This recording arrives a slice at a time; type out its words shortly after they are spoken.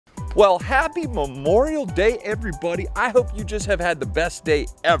Well, happy Memorial Day, everybody. I hope you just have had the best day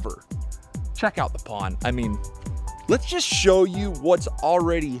ever. Check out the pond. I mean, let's just show you what's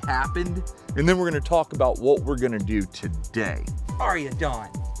already happened, and then we're gonna talk about what we're gonna do today. Are you done?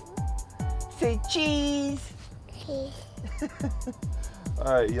 Say cheese. Cheese.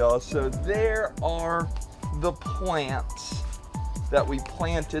 All right, y'all, so there are the plants that we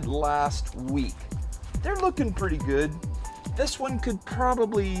planted last week. They're looking pretty good. This one could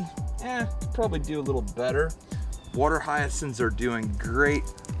probably do a little better. Water hyacinths are doing great.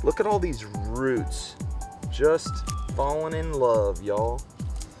 Look at all these roots, just falling in love, y'all.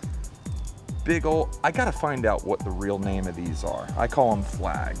 Big old, I gotta find out what the real name of these are. I call them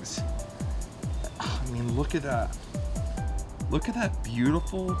flags. I mean, look at that. Look at that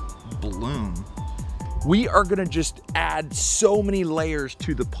beautiful bloom. We are gonna just add so many layers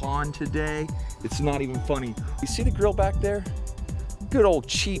to the pond today. It's not even funny. You see the grill back there? Good old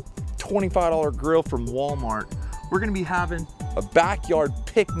cheap $25 grill from Walmart. We're gonna be having a backyard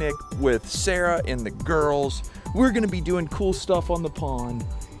picnic with Sarah and the girls. We're gonna be doing cool stuff on the pond,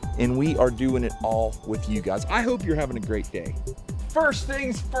 and we are doing it all with you guys. I hope you're having a great day. First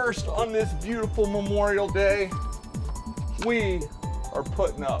things first on this beautiful Memorial Day, we are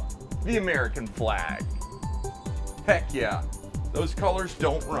putting up the American flag. Heck yeah, those colors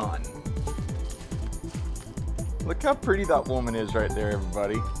don't run. Look how pretty that woman is right there,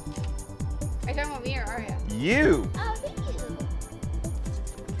 everybody. Are you talking about me or Aria? You. Oh, thank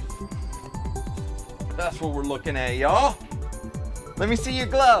you. That's what we're looking at, y'all. Let me see your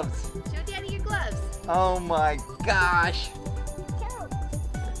gloves. Show Daddy your gloves. Oh my gosh.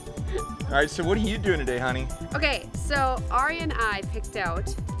 All right, so what are you doing today, honey? Okay, so Aria and I picked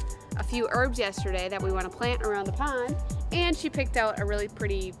out a few herbs yesterday that we want to plant around the pond, and she picked out a really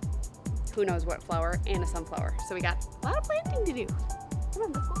pretty, who knows what flower, and a sunflower. So we got a lot of planting to do. Come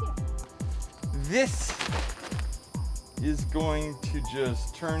on, let's go here. This is going to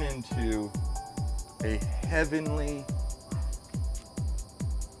just turn into a heavenly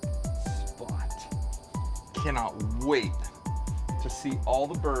spot. Cannot wait to see all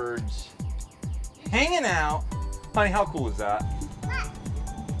the birds hanging out. Honey, how cool is that?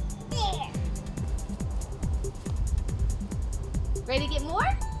 Ready to get more?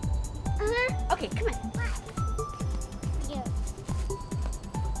 Okay, come on. Yeah.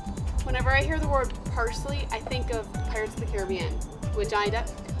 Whenever I hear the word parsley, I think of Pirates of the Caribbean with Johnny Depp.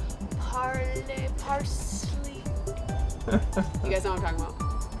 Parsley. You guys know what I'm talking about.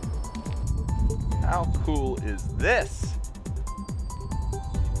 How cool is this?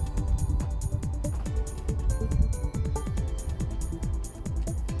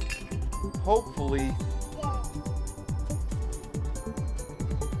 Hopefully,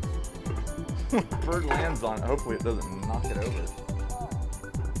 bird lands on it. Hopefully it doesn't knock it over.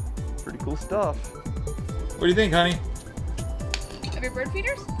 Pretty cool stuff. What do you think, honey? Of your bird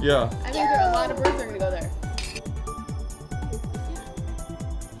feeders? Yeah. I think a lot of birds are gonna go there.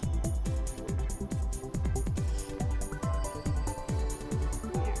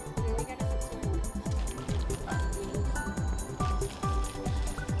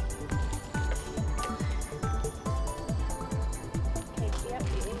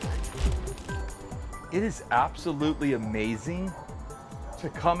 It is absolutely amazing to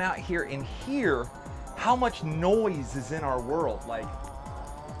come out here and hear how much noise is in our world. Like,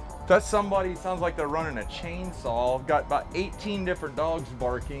 that's somebody, sounds like they're running a chainsaw. Got about 18 different dogs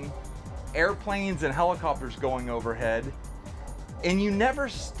barking, airplanes and helicopters going overhead. And you never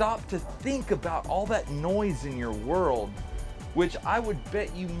stop to think about all that noise in your world, which I would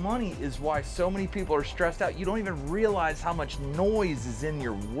bet you money is why so many people are stressed out. You don't even realize how much noise is in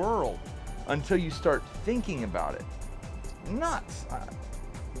your world until you start thinking about it. It's nuts.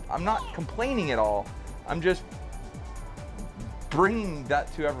 I'm not complaining at all. I'm just bringing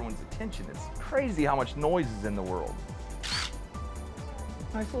that to everyone's attention. It's crazy how much noise is in the world.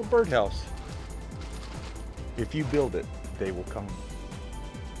 Nice little birdhouse. If you build it, they will come.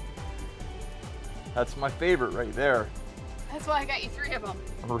 That's my favorite right there. That's why I got you 3 of them.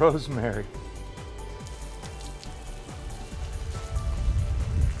 Rosemary.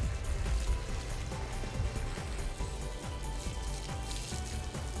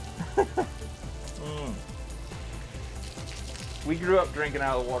 We grew up drinking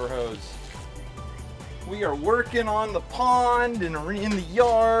out of the water hose. We are working on the pond and in the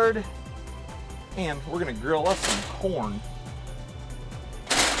yard, and we're gonna grill us some corn.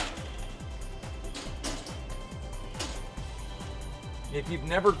 If you've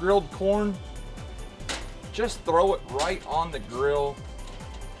never grilled corn, just throw it right on the grill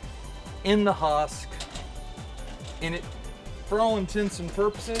in the husk, and for all intents and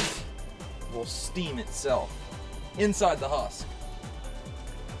purposes, will steam itself inside the husk.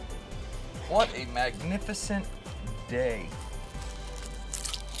 What a magnificent day.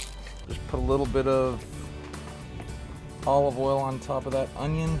 Just put a little bit of olive oil on top of that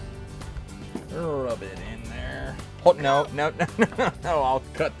onion. Rub it in there. Oh, no, I'll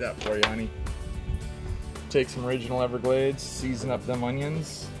cut that for you, honey. Take some original Everglades, season up them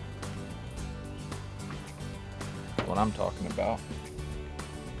onions. That's what I'm talking about.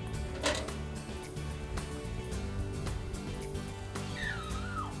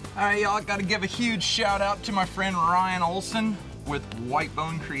 Alright, y'all, gotta give a huge shout out to my friend Ryan Olson with White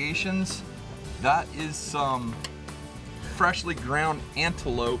Bone Creations. That is some freshly ground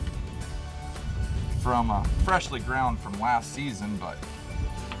antelope from freshly ground from last season, but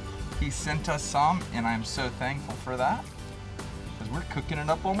he sent us some, and I'm so thankful for that because we're cooking it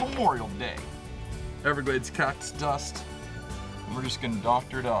up on Memorial Day. Everglades cactus dust, and we're just gonna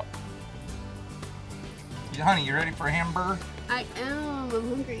doctor it up. Yeah, honey, you ready for a hamburger? I am. I'm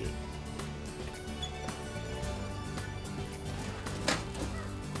hungry.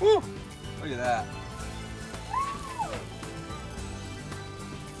 Woo! Look at that.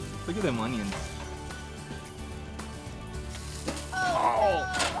 Look at them onions.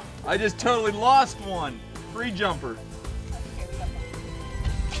 Oh! I just totally lost one. Free jumper.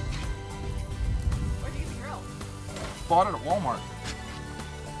 Where'd you get the grill? Bought it at Walmart.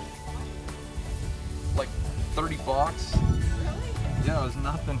 Like 30 bucks. Really? Yeah, it was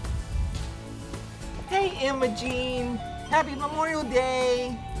nothing. Hey, Emma Jean. Happy Memorial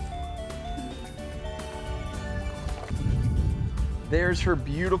Day. There's her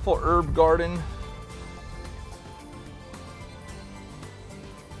beautiful herb garden.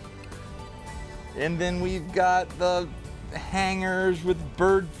 And then we've got the hangers with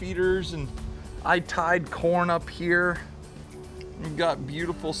bird feeders, and I tied corn up here. We've got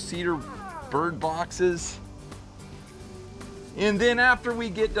beautiful cedar bird boxes. And then after we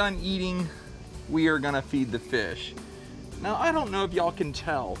get done eating, we are gonna feed the fish. Now, I don't know if y'all can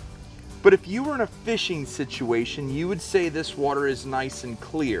tell, but if you were in a fishing situation, you would say this water is nice and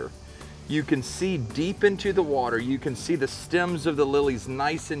clear. You can see deep into the water. You can see the stems of the lilies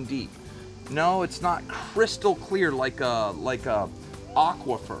nice and deep. No, it's not crystal clear like a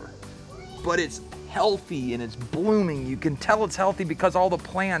aquifer, but it's healthy and it's blooming. You can tell it's healthy because all the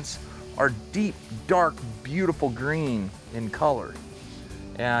plants are deep, dark, beautiful green in color.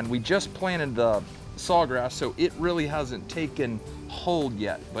 And we just planted the sawgrass, so it really hasn't taken hold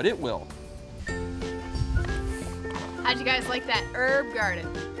yet, but it will. How'd you guys like that herb garden?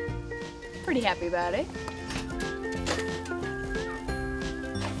 Pretty happy about it.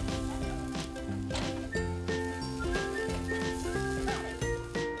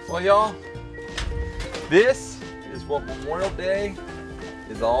 Well, y'all, this is what Memorial Day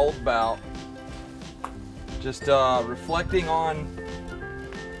is all about. Just reflecting on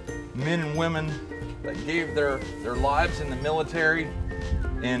men and women that gave their lives in the military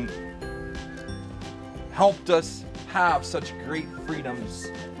and helped us have such great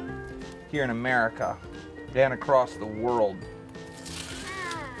freedoms here in America and across the world.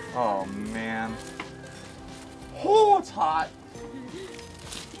 Oh man. Oh, it's hot.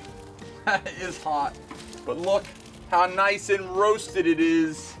 That is hot. But look how nice and roasted it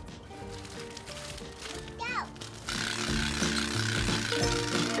is.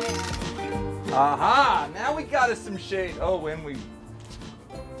 Aha! Now we got us some shade. Oh, and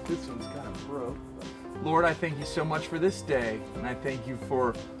this one's kind of broke. Lord, I thank you so much for this day, and I thank you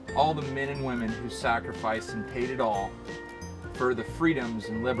for all the men and women who sacrificed and paid it all for the freedoms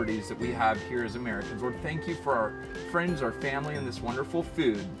and liberties that we have here as Americans. Lord, thank you for our friends, our family, and this wonderful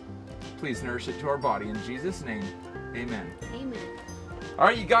food. Please nourish it to our body. In Jesus' name, amen. Amen. All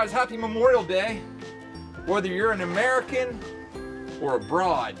right, you guys, happy Memorial Day. Whether you're an American or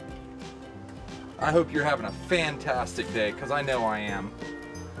abroad, I hope you're having a fantastic day, because I know I am.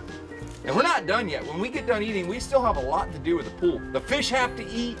 And we're not done yet. When we get done eating, we still have a lot to do with the pool. The fish have to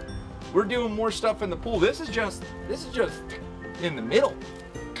eat. We're doing more stuff in the pool. This is just in the middle.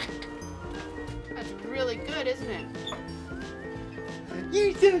 That's really good, isn't it?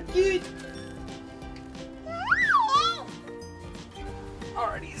 You're so cute.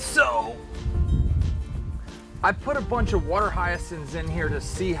 Alrighty, so I put a bunch of water hyacinths in here to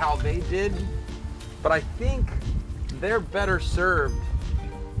see how they did, but I think they're better served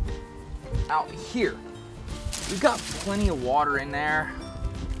out here. We've got plenty of water in there,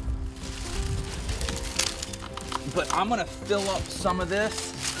 but I'm gonna fill up some of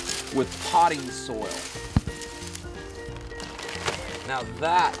this with potting soil. Now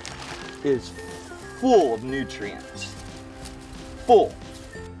that is full of nutrients. full.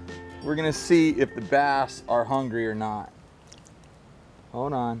 We're gonna see if the bass are hungry or not.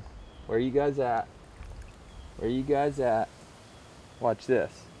 Hold on. Where are you guys at? Where are you guys at? Watch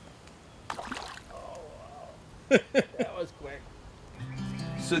this. That was quick.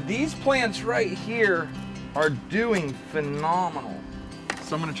 So these plants right here are doing phenomenal.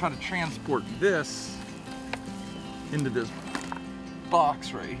 So I'm gonna try to transport this into this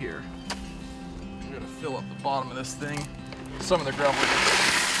box right here. I'm gonna fill up the bottom of this thing. Some of the gravel.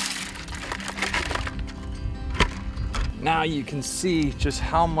 Now you can see just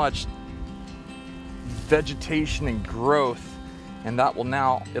how much vegetation and growth, and that will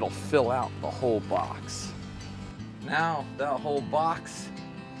now, it'll fill out the whole box. Now that whole box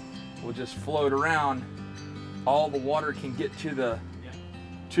will just float around. All the water can get to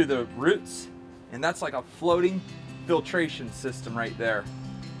the roots, and that's like a floating filtration system right there.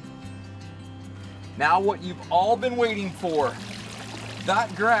 Now what you've all been waiting for,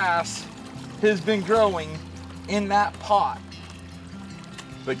 that grass has been growing in that pot.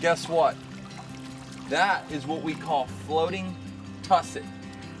 But guess what? That is what we call floating tussock.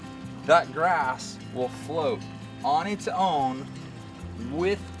 That grass will float on its own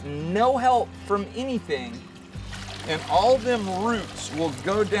with no help from anything, and all them roots will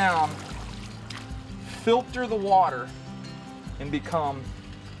go down, filter the water, and become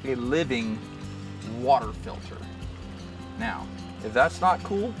a living water filter. Now, if that's not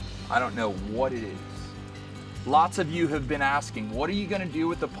cool, I don't know what it is. Lots of you have been asking, what are you gonna do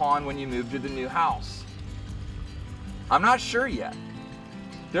with the pond when you move to the new house? I'm not sure yet.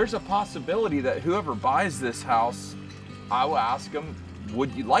 There's a possibility that whoever buys this house, I will ask them,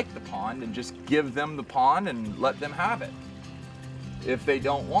 would you like the pond, and just give them the pond and let them have it. If they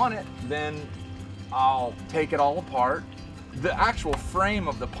don't want it, then I'll take it all apart. The actual frame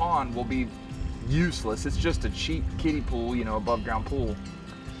of the pond will be useless. It's just a cheap kiddie pool, you know, above ground pool.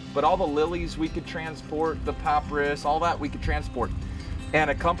 But all the lilies we could transport, the papyrus, all that we could transport. And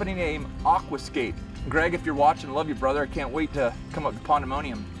a company named Aquascape. Greg, if you're watching, love you, brother. I can't wait to come up to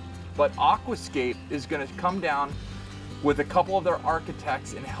Pondemonium. But Aquascape is gonna come down with a couple of their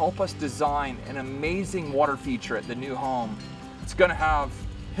architects and help us design an amazing water feature at the new home. It's gonna have,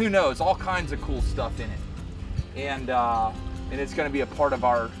 who knows, all kinds of cool stuff in it. And it's gonna be a part of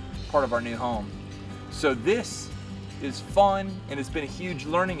our new home. So this is fun, and it's been a huge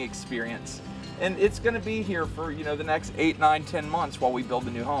learning experience. And it's gonna be here for, you know, the next 8, 9, 10 months while we build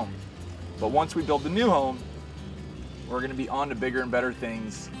the new home. But once we build the new home, we're gonna be on to bigger and better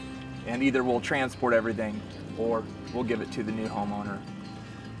things, and either we'll transport everything or we'll give it to the new homeowner.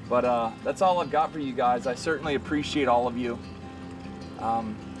 But that's all I've got for you guys. I certainly appreciate all of you.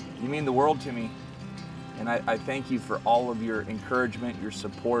 You mean the world to me. And I thank you for all of your encouragement, your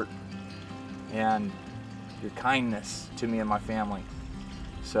support, and your kindness to me and my family.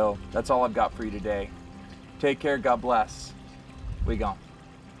 So that's all I've got for you today. Take care, God bless. We gone.